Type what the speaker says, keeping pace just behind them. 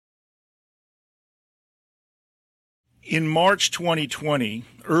In March 2020,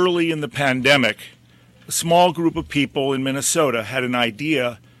 early in the pandemic, a small group of people in Minnesota had an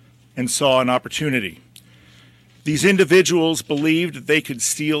idea and saw an opportunity. These individuals believed that they could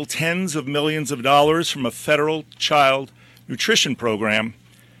steal tens of millions of dollars from a federal child nutrition program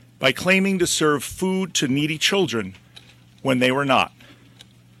by claiming to serve food to needy children when they were not.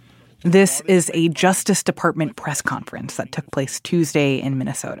 This is a Justice Department press conference that took place Tuesday in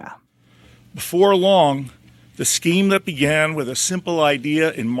Minnesota. Before long, the scheme that began with a simple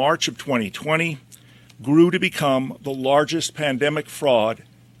idea in March of 2020 grew to become the largest pandemic fraud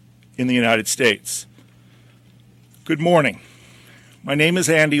in the United States. Good morning. My name is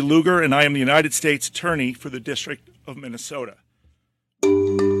Andy Luger, and I am the United States Attorney for the District of Minnesota.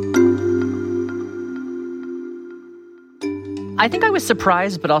 I think I was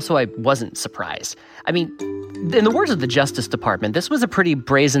surprised, but also I wasn't surprised. I mean, in the words of the Justice Department, this was a pretty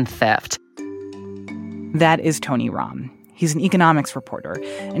brazen theft. That is Tony Romm. He's an economics reporter,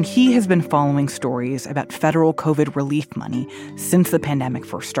 and he has been following stories about federal COVID relief money since the pandemic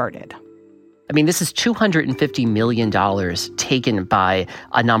first started. I mean, this is $250 million taken by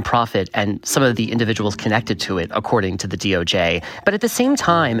a nonprofit and some of the individuals connected to it, according to the DOJ. But at the same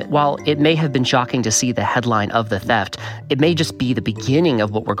time, while it may have been shocking to see the headline of the theft, it may just be the beginning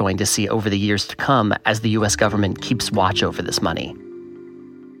of what we're going to see over the years to come as the U.S. government keeps watch over this money.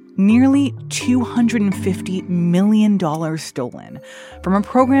 Nearly $250 million stolen from a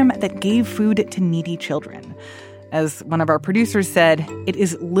program that gave food to needy children. As one of our producers said, it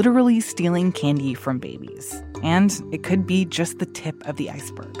is literally stealing candy from babies. And it could be just the tip of the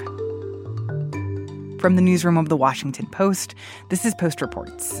iceberg. From the newsroom of The Washington Post, this is Post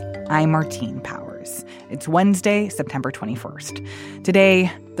Reports. I'm Martine Powers. It's Wednesday, September 21st. Today,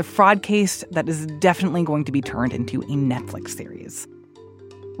 the fraud case that is definitely going to be turned into a Netflix series.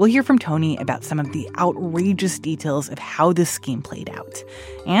 We'll hear from Tony about some of the outrageous details of how this scheme played out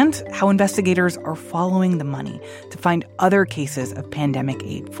and how investigators are following the money to find other cases of pandemic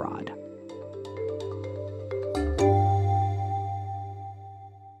aid fraud.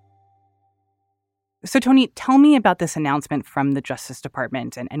 So, Tony, tell me about this announcement from the Justice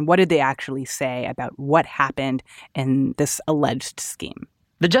Department and what did they actually say about what happened in this alleged scheme?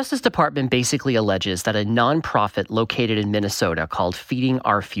 The Justice Department basically alleges that a nonprofit located in Minnesota called Feeding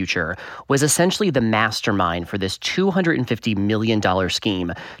Our Future was essentially the mastermind for this $250 million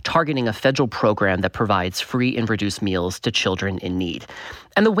scheme targeting a federal program that provides free and reduced meals to children in need.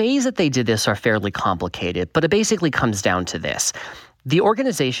 And the ways that they did this are fairly complicated, but it basically comes down to this. The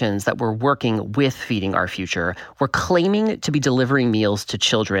organizations that were working with Feeding Our Future were claiming to be delivering meals to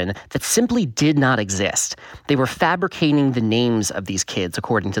children that simply did not exist. They were fabricating the names of these kids,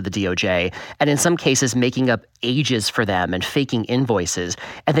 according to the DOJ, and in some cases making up ages for them and faking invoices,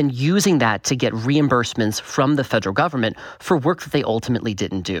 and then using that to get reimbursements from the federal government for work that they ultimately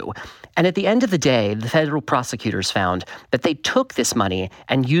didn't do. And at the end of the day, the federal prosecutors found that they took this money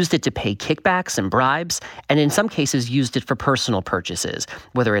and used it to pay kickbacks and bribes, and in some cases used it for personal purchases,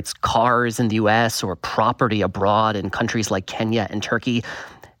 whether it's cars in the U.S. or property abroad in countries like Kenya and Turkey.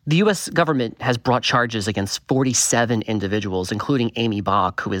 The U.S. government has brought charges against 47 individuals, including Amy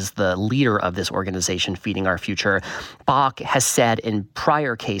Bach, who is the leader of this organization, Feeding Our Future. Bach has said in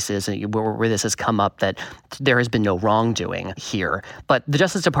prior cases where this has come up that there has been no wrongdoing here. But the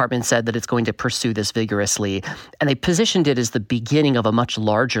Justice Department said that it's going to pursue this vigorously, and they positioned it as the beginning of a much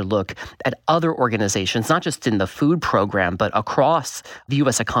larger look at other organizations, not just in the food program, but across the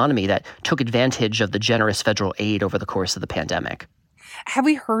U.S. economy that took advantage of the generous federal aid over the course of the pandemic. Have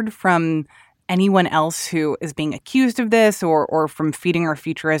we heard from anyone else who is being accused of this or from Feeding Our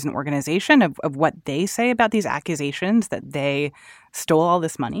Future as an organization of what they say about these accusations that they stole all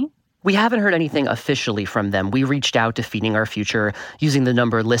this money? We haven't heard anything officially from them. We reached out to Feeding Our Future using the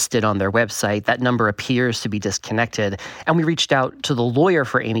number listed on their website. That number appears to be disconnected. And we reached out to the lawyer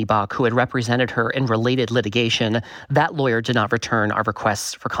for Amy Bach, who had represented her in related litigation. That lawyer did not return our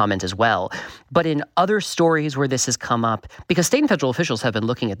requests for comment as well. But in other stories where this has come up, because state and federal officials have been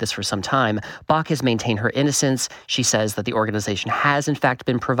looking at this for some time, Bach has maintained her innocence. She says that the organization has, in fact,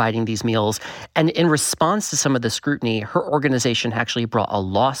 been providing these meals. And in response to some of the scrutiny, her organization actually brought a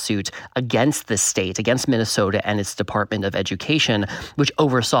lawsuit against the state, against Minnesota and its Department of Education, which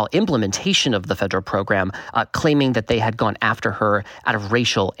oversaw implementation of the federal program, claiming that they had gone after her out of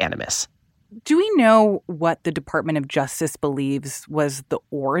racial animus. Do we know what the Department of Justice believes was the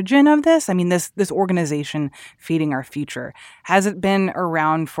origin of this? I mean, this organization, Feeding Our Future, has it been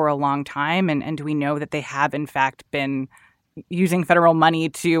around for a long time? And do we know that they have, in fact, been using federal money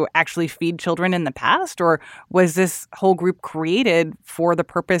to actually feed children in the past? Or was this whole group created for the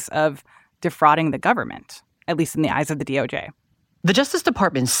purpose of defrauding the government? at least in the eyes of the DOJ. The Justice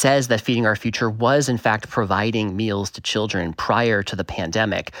Department says that Feeding Our Future was, in fact, providing meals to children prior to the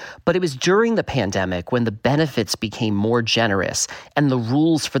pandemic. But it was during the pandemic when the benefits became more generous and the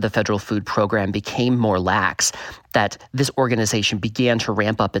rules for the federal food program became more lax that this organization began to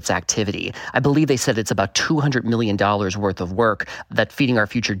ramp up its activity. I believe they said it's about $200 million worth of work that Feeding Our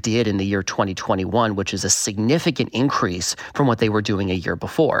Future did in the year 2021, which is a significant increase from what they were doing a year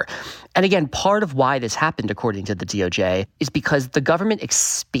before. And again, part of why this happened, according to the DOJ, is because the government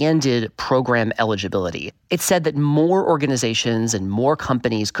expanded program eligibility. It said that more organizations and more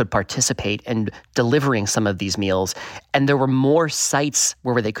companies could participate in delivering some of these meals, and there were more sites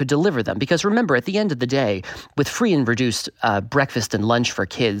where they could deliver them. Because remember, at the end of the day, with free and reduced breakfast and lunch for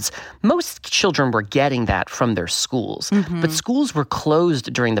kids, most children were getting that from their schools. But schools were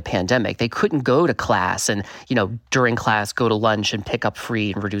closed during the pandemic. They couldn't go to class and, during class, go to lunch and pick up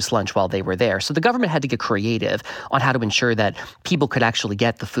free and reduced lunch while they were there. So the government had to get creative on how to ensure that people could actually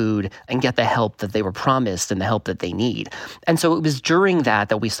get the food and get the help that they were promised and the help that they need. And so it was during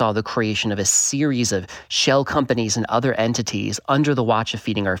that we saw the creation of a series of shell companies and other entities under the watch of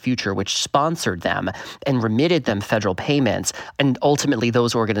Feeding Our Future, which sponsored them and remitted them federal payments. And ultimately,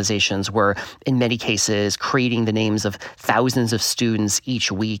 those organizations were, in many cases, creating the names of thousands of students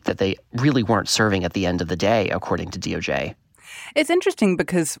each week that they really weren't serving at the end of the day, according to DOJ. It's interesting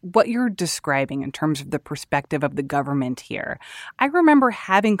because what you're describing in terms of the perspective of the government here, I remember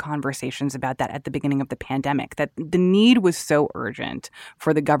having conversations about that at the beginning of the pandemic, that the need was so urgent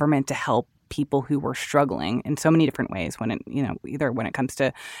for the government to help people who were struggling in so many different ways when it, either when it comes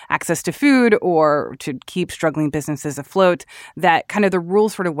to access to food or to keep struggling businesses afloat, that kind of the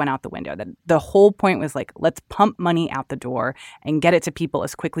rules sort of went out the window. That the whole point was like, let's pump money out the door and get it to people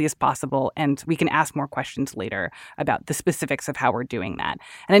as quickly as possible. And we can ask more questions later about the specifics of how we're doing that.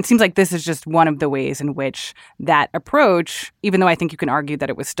 And it seems like this is just one of the ways in which that approach, even though I think you can argue that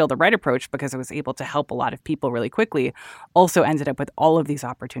it was still the right approach because it was able to help a lot of people really quickly, also ended up with all of these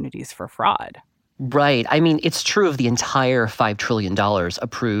opportunities for fraud. Right. I mean, it's true of the entire $5 trillion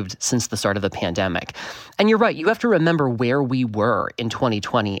approved since the start of the pandemic. And you're right. You have to remember where we were in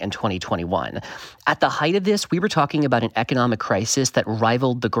 2020 and 2021. At the height of this, we were talking about an economic crisis that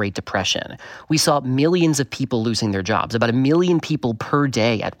rivaled the Great Depression. We saw millions of people losing their jobs, about 1 million people per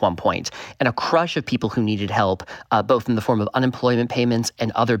day at one point, and a crush of people who needed help, both in the form of unemployment payments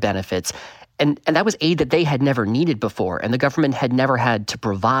and other benefits. And that was aid that they had never needed before, and the government had never had to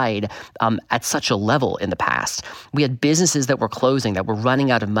provide at such a level in the past. We had businesses that were closing, that were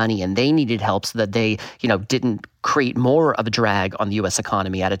running out of money, and they needed help so that they, didn't create more of a drag on the U.S.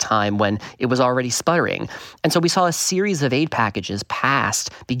 economy at a time when it was already sputtering. And so we saw a series of aid packages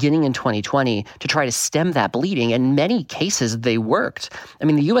passed beginning in 2020 to try to stem that bleeding. And in many cases, they worked. I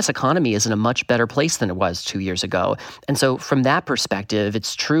mean, the U.S. economy is in a much better place than it was 2 years ago. And so from that perspective,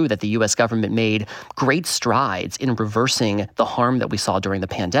 it's true that the U.S. government made great strides in reversing the harm that we saw during the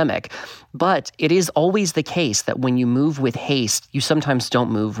pandemic. But it is always the case that when you move with haste, you sometimes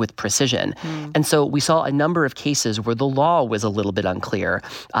don't move with precision. And so we saw a number of cases where the law was a little bit unclear,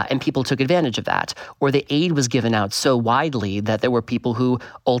 and people took advantage of that, or the aid was given out so widely that there were people who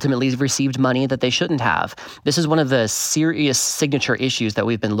ultimately received money that they shouldn't have. This is one of the serious signature issues that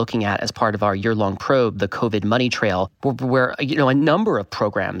we've been looking at as part of our year-long probe, the COVID money trail, where a number of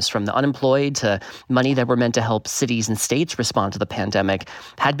programs, from the unemployed to money that were meant to help cities and states respond to the pandemic,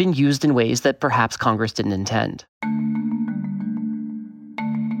 had been used in ways that perhaps Congress didn't intend.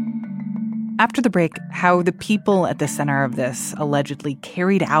 After the break, how the people at the center of this allegedly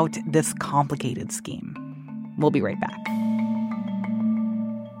carried out this complicated scheme. We'll be right back.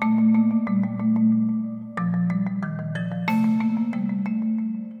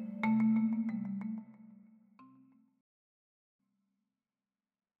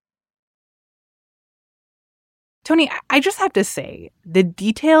 Tony, I just have to say, the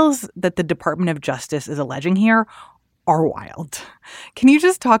details that the Department of Justice is alleging here are wild. Can you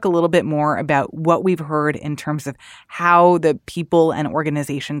just talk a little bit more about what we've heard in terms of how the people and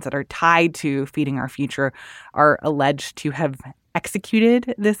organizations that are tied to Feeding Our Future are alleged to have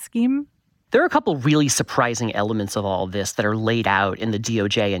executed this scheme? There are a couple really surprising elements of all of this that are laid out in the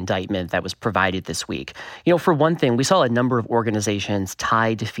DOJ indictment that was provided this week. For one thing, we saw a number of organizations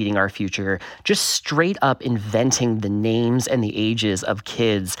tied to Feeding Our Future just straight up inventing the names and the ages of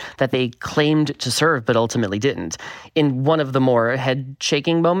kids that they claimed to serve but ultimately didn't. In one of the more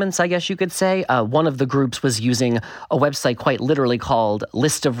head-shaking moments, I guess you could say, one of the groups was using a website quite literally called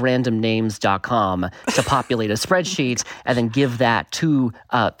listofrandomnames.com to populate a spreadsheet and then give that to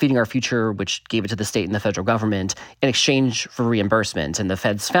Feeding Our Future which gave it to the state and the federal government in exchange for reimbursement. And the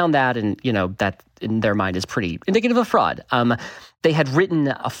feds found that, and, that in their mind is pretty indicative of fraud. They had written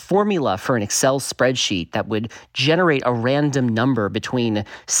a formula for an Excel spreadsheet that would generate a random number between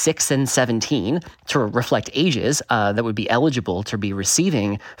 6 and 17 to reflect ages that would be eligible to be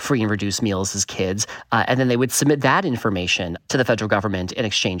receiving free and reduced meals as kids. And then they would submit that information to the federal government in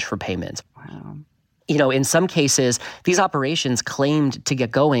exchange for payment. Wow. In some cases, these operations claimed to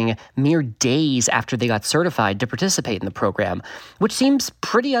get going mere days after they got certified to participate in the program, which seems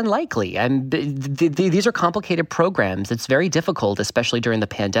pretty unlikely. And these are complicated programs. It's very difficult, especially during the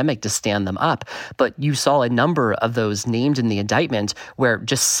pandemic, to stand them up. But you saw a number of those named in the indictment where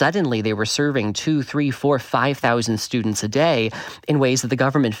just suddenly they were serving 2, 3, 4, 5,000 students a day in ways that the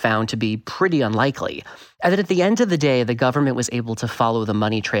government found to be pretty unlikely. And then at the end of the day, the government was able to follow the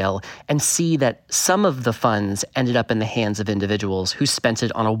money trail and see that some of the funds ended up in the hands of individuals who spent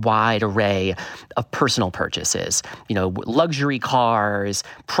it on a wide array of personal purchases. Luxury cars,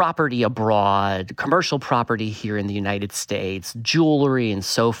 property abroad, commercial property here in the United States, jewelry, and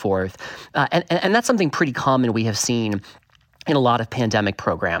so forth. And that's something pretty common we have seen in a lot of pandemic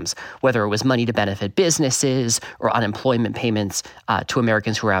programs, whether it was money to benefit businesses or unemployment payments to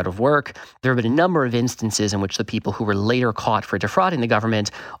Americans who are out of work. There have been a number of instances in which the people who were later caught for defrauding the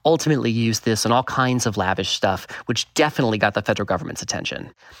government ultimately used this on all kinds of lavish stuff, which definitely got the federal government's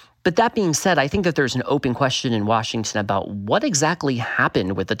attention. But that being said, I think that there's an open question in Washington about what exactly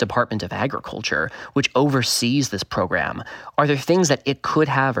happened with the Department of Agriculture, which oversees this program. Are there things that it could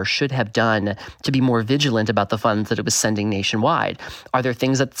have or should have done to be more vigilant about the funds that it was sending nationwide? Are there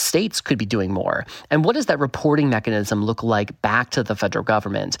things that states could be doing more? And what does that reporting mechanism look like back to the federal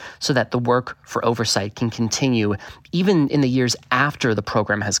government so that the work for oversight can continue even in the years after the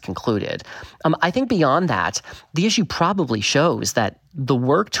program has concluded? I think beyond that, the issue probably shows that the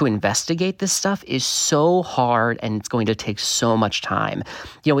work to investigate this stuff is so hard and it's going to take so much time.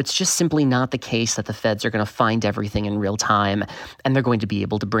 It's just simply not the case that the feds are going to find everything in real time and they're going to be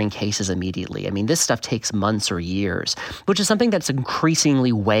able to bring cases immediately. This stuff takes months or years, which is something that's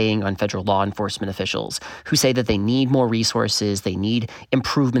increasingly weighing on federal law enforcement officials who say that they need more resources, they need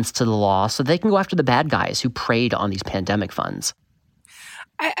improvements to the law so they can go after the bad guys who preyed on these pandemic funds.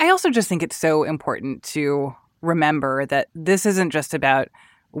 I also just think it's so important to remember that this isn't just about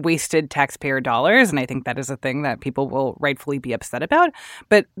wasted taxpayer dollars, and I think that is a thing that people will rightfully be upset about.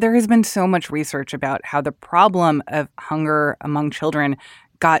 But there has been so much research about how the problem of hunger among children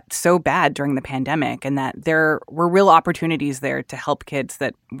got so bad during the pandemic and that there were real opportunities there to help kids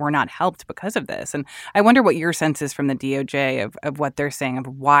that were not helped because of this. And I wonder what your sense is from the DOJ of what they're saying, of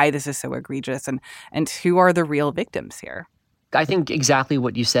why this is so egregious and who are the real victims here. I think exactly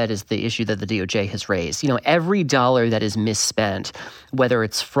what you said is the issue that the DOJ has raised. Every dollar that is misspent, whether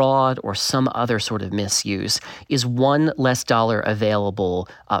it's fraud or some other sort of misuse, is one less dollar available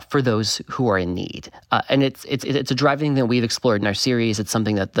for those who are in need. And it's a driving thing that we've explored in our series. It's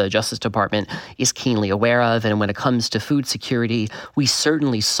something that the Justice Department is keenly aware of. And when it comes to food security, we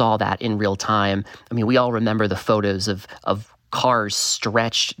certainly saw that in real time. We all remember the photos of cars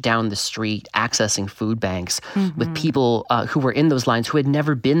stretched down the street accessing food banks with people who were in those lines who had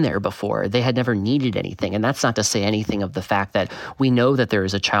never been there before. They had never needed anything. And that's not to say anything of the fact that we know that there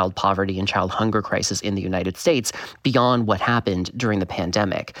is a child poverty and child hunger crisis in the United States beyond what happened during the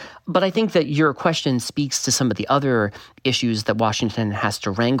pandemic. But I think that your question speaks to some of the other issues that Washington has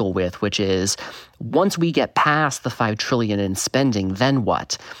to wrangle with, which is once we get past the $5 trillion in spending, then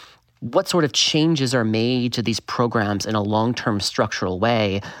what? What sort of changes are made to these programs in a long-term structural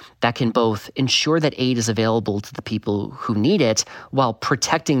way that can both ensure that aid is available to the people who need it while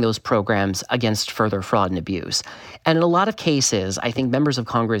protecting those programs against further fraud and abuse? And in a lot of cases, I think members of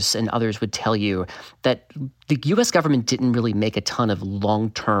Congress and others would tell you that the U.S. government didn't really make a ton of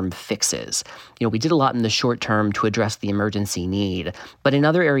long-term fixes. We did a lot in the short term to address the emergency need, but in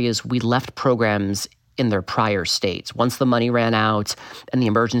other areas, we left programs in their prior states. Once the money ran out and the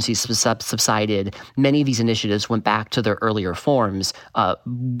emergency subsided, many of these initiatives went back to their earlier forms,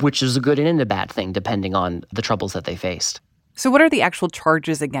 which is a good and a bad thing, depending on the troubles that they faced. So what are the actual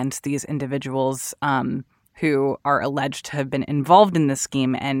charges against these individuals who are alleged to have been involved in this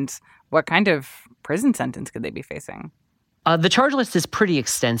scheme, and what kind of prison sentence could they be facing? The charge list is pretty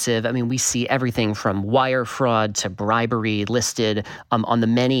extensive. We see everything from wire fraud to bribery listed on the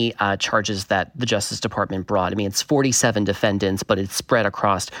many charges that the Justice Department brought. It's 47 defendants, but it's spread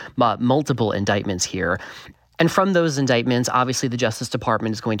across multiple indictments here. And from those indictments, obviously the Justice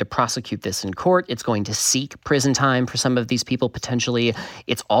Department is going to prosecute this in court. It's going to seek prison time for some of these people potentially.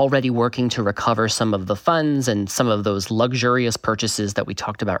 It's already working to recover some of the funds and some of those luxurious purchases that we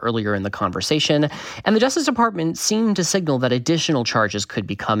talked about earlier in the conversation. And the Justice Department seemed to signal that additional charges could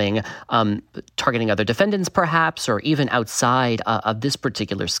be coming, targeting other defendants perhaps, or even outside of this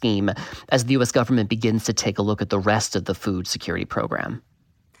particular scheme as the U.S. government begins to take a look at the rest of the food security program.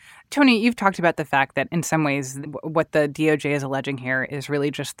 Tony, you've talked about the fact that in some ways what the DOJ is alleging here is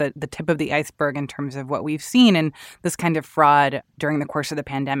really just the tip of the iceberg in terms of what we've seen in this kind of fraud during the course of the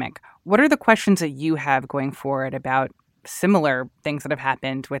pandemic. What are the questions that you have going forward about similar things that have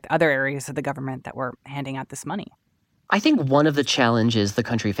happened with other areas of the government that were handing out this money? I think one of the challenges the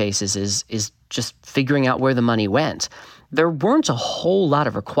country faces is just figuring out where the money went. There weren't a whole lot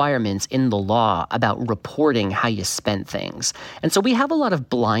of requirements in the law about reporting how you spent things. And so we have a lot of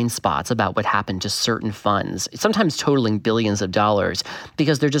blind spots about what happened to certain funds, sometimes totaling billions of dollars,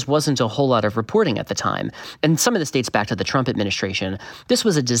 because there just wasn't a whole lot of reporting at the time. And some of this dates back to the Trump administration. This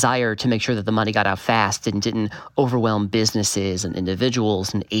was a desire to make sure that the money got out fast and didn't overwhelm businesses and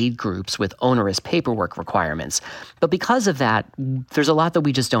individuals and aid groups with onerous paperwork requirements. But because of that, there's a lot that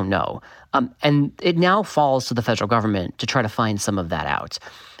we just don't know. And it now falls to the federal government to try to find some of that out.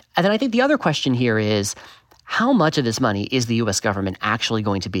 And then I think the other question here is, how much of this money is the U.S. government actually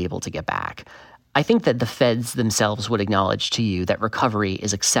going to be able to get back? I think that the feds themselves would acknowledge to you that recovery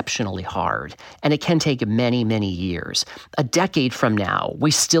is exceptionally hard, and it can take many, many years. A decade from now,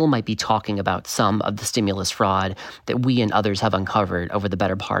 we still might be talking about some of the stimulus fraud that we and others have uncovered over the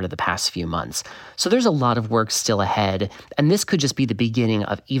better part of the past few months. So there's a lot of work still ahead, and this could just be the beginning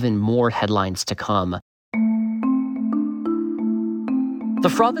of even more headlines to come. The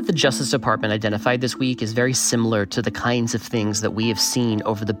fraud that the Justice Department identified this week is very similar to the kinds of things that we have seen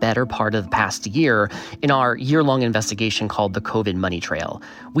over the better part of the past year in our year-long investigation called the COVID Money Trail.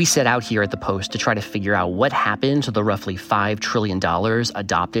 We set out here at the Post to try to figure out what happened to the roughly $5 trillion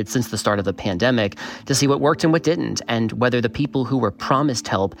adopted since the start of the pandemic, to see what worked and what didn't, and whether the people who were promised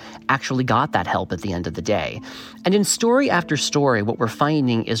help actually got that help at the end of the day. And in story after story, what we're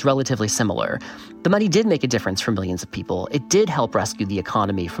finding is relatively similar. The money did make a difference for millions of people. It did help rescue the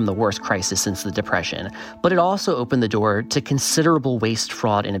economy from the worst crisis since the Depression, but it also opened the door to considerable waste,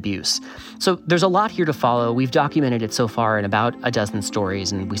 fraud, and abuse. So there's a lot here to follow. We've documented it so far in about a dozen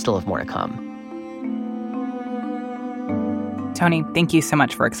stories, and we still have more to come. Tony, thank you so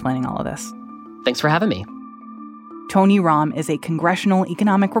much for explaining all of this. Thanks for having me. Tony Romm is a congressional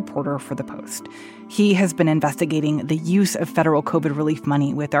economic reporter for The Post. He has been investigating the use of federal COVID relief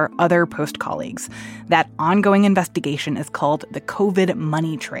money with our other Post colleagues. That ongoing investigation is called the COVID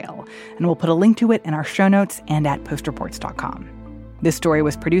Money Trail, and we'll put a link to it in our show notes and at postreports.com. This story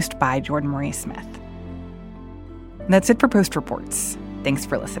was produced by Jordan Marie Smith. That's it for Post Reports. Thanks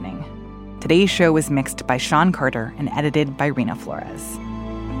for listening. Today's show was mixed by Sean Carter and edited by Rena Flores.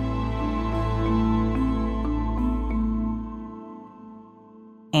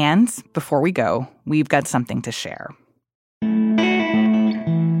 And before we go, we've got something to share.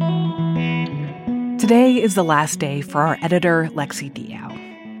 Today is the last day for our editor, Lexi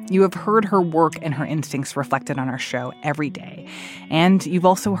Diao. You have heard her work and her instincts reflected on our show every day, and you've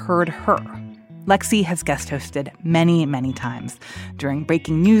also heard her. Lexi has guest hosted many, many times during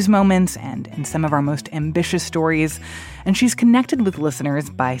breaking news moments and in some of our most ambitious stories, and she's connected with listeners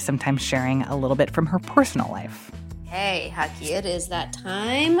by sometimes sharing a little bit from her personal life. Hey, Hucky, it is that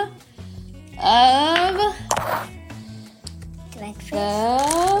time of the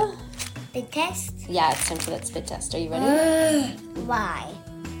spit test? Yeah, it's time for that spit test. Are you ready? Why?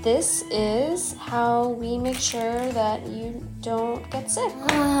 This is how we make sure that you don't get sick.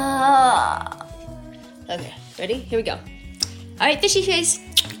 Okay, ready? Here we go. All right, fishy face.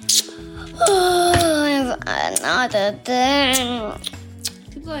 Another thing.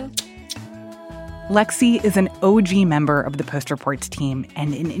 Keep going. Lexi is an OG member of the Post Reports team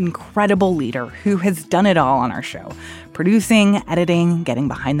and an incredible leader who has done it all on our show. Producing, editing, getting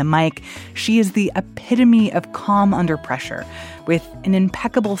behind the mic. She is the epitome of calm under pressure, with an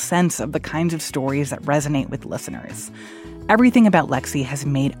impeccable sense of the kinds of stories that resonate with listeners. Everything about Lexi has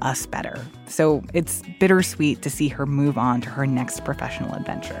made us better, so it's bittersweet to see her move on to her next professional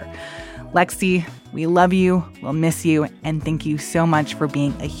adventure. Lexi, we love you, we'll miss you, and thank you so much for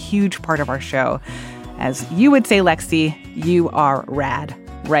being a huge part of our show. As you would say, Lexi, you are rad.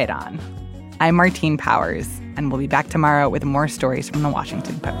 Right on. I'm Martine Powers, and we'll be back tomorrow with more stories from the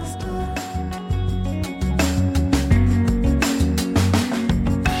Washington Post.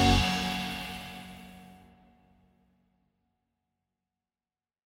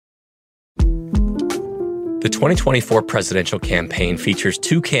 The 2024 presidential campaign features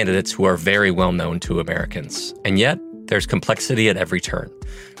two candidates who are very well known to Americans. And yet, there's complexity at every turn.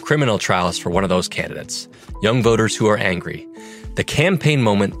 Criminal trials for one of those candidates. Young voters who are angry. The Campaign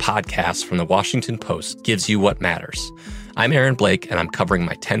Moment podcast from the Washington Post gives you what matters. I'm Aaron Blake, and I'm covering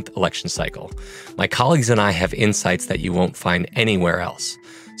my 10th election cycle. My colleagues and I have insights that you won't find anywhere else.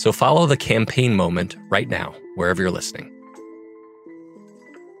 So follow The Campaign Moment right now, wherever you're listening.